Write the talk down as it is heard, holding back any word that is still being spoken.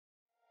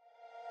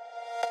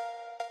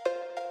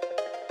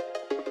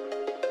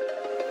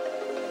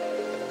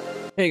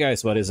Hey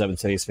guys, what is up? In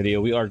today's video,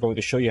 we are going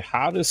to show you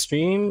how to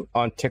stream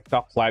on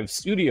TikTok Live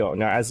Studio.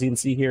 Now, as you can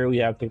see here, we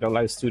have TikTok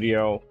Live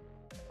Studio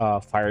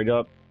fired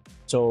up.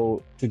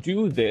 So to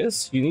do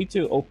this, you need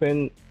to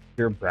open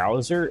your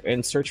browser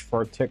and search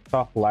for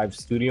TikTok Live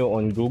Studio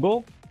on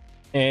Google.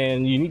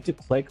 And you need to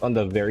click on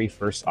the very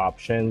first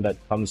option that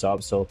comes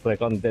up. So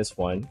click on this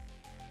one.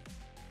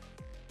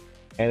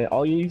 And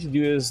all you need to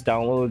do is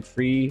download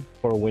free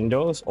for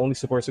Windows. Only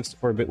supports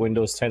 64-bit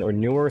Windows 10 or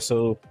newer.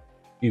 So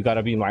you got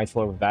to be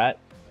mindful of that.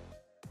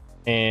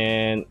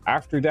 And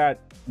after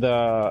that,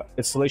 the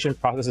installation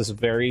process is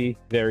very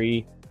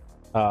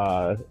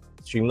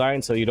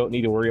streamlined, so you don't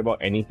need to worry about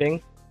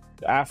anything.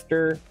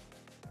 After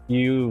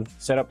you've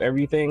set up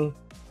everything,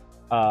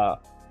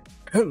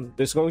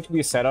 there's going to be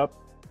a setup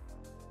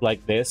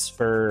like this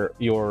for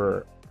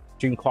your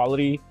stream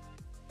quality.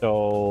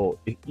 So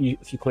if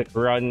you click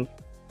run,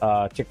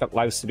 TikTok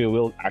Live Studio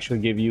will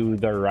actually give you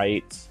the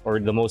right or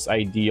the most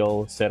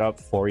ideal setup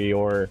for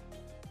your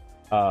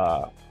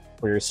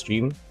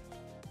stream.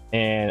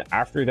 And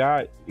after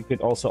that, you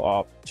could also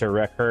opt to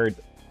record.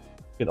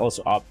 You could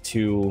also opt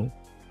to,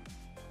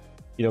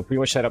 pretty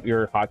much set up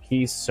your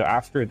hotkeys. So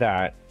after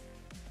that,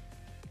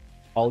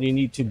 all you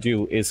need to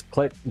do is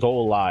click go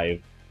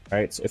live,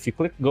 right? So if you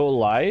click go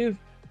live,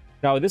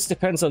 now this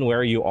depends on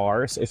where you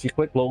are. So if you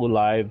click go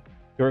live,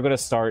 you're going to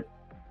start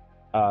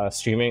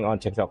streaming on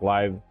TikTok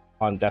Live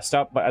on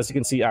desktop. But as you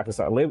can see,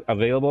 access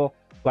available.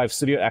 Live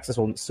Studio access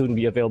will soon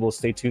be available.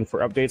 Stay tuned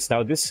for updates.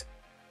 Now this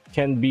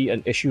can be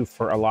an issue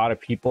for a lot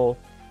of people.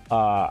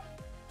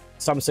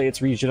 Some say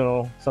it's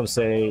regional, some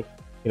say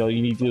you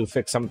need to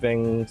fix some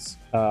things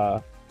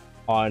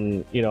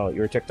on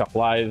your TikTok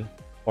Live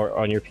or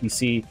on your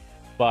PC,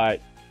 but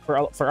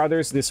for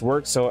others this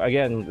works. So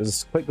again,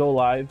 just click go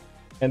live,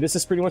 and this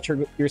is pretty much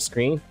your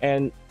screen.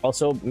 And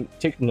also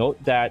take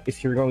note that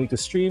if you're going to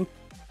stream,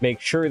 make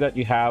sure that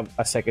you have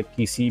a second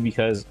PC,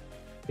 because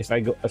if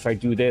I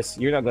do this,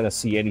 you're not going to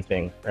see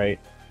anything, right?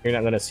 You're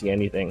not going to see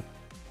anything.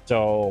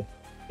 So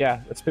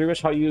yeah, that's pretty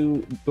much how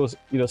you go,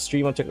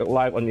 stream on TikTok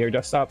Live on your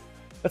desktop.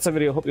 That's the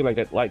video. Hope you like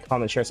it. Like,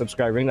 comment, share,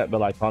 subscribe, ring that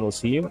bell icon. We'll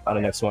see you on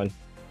the next one.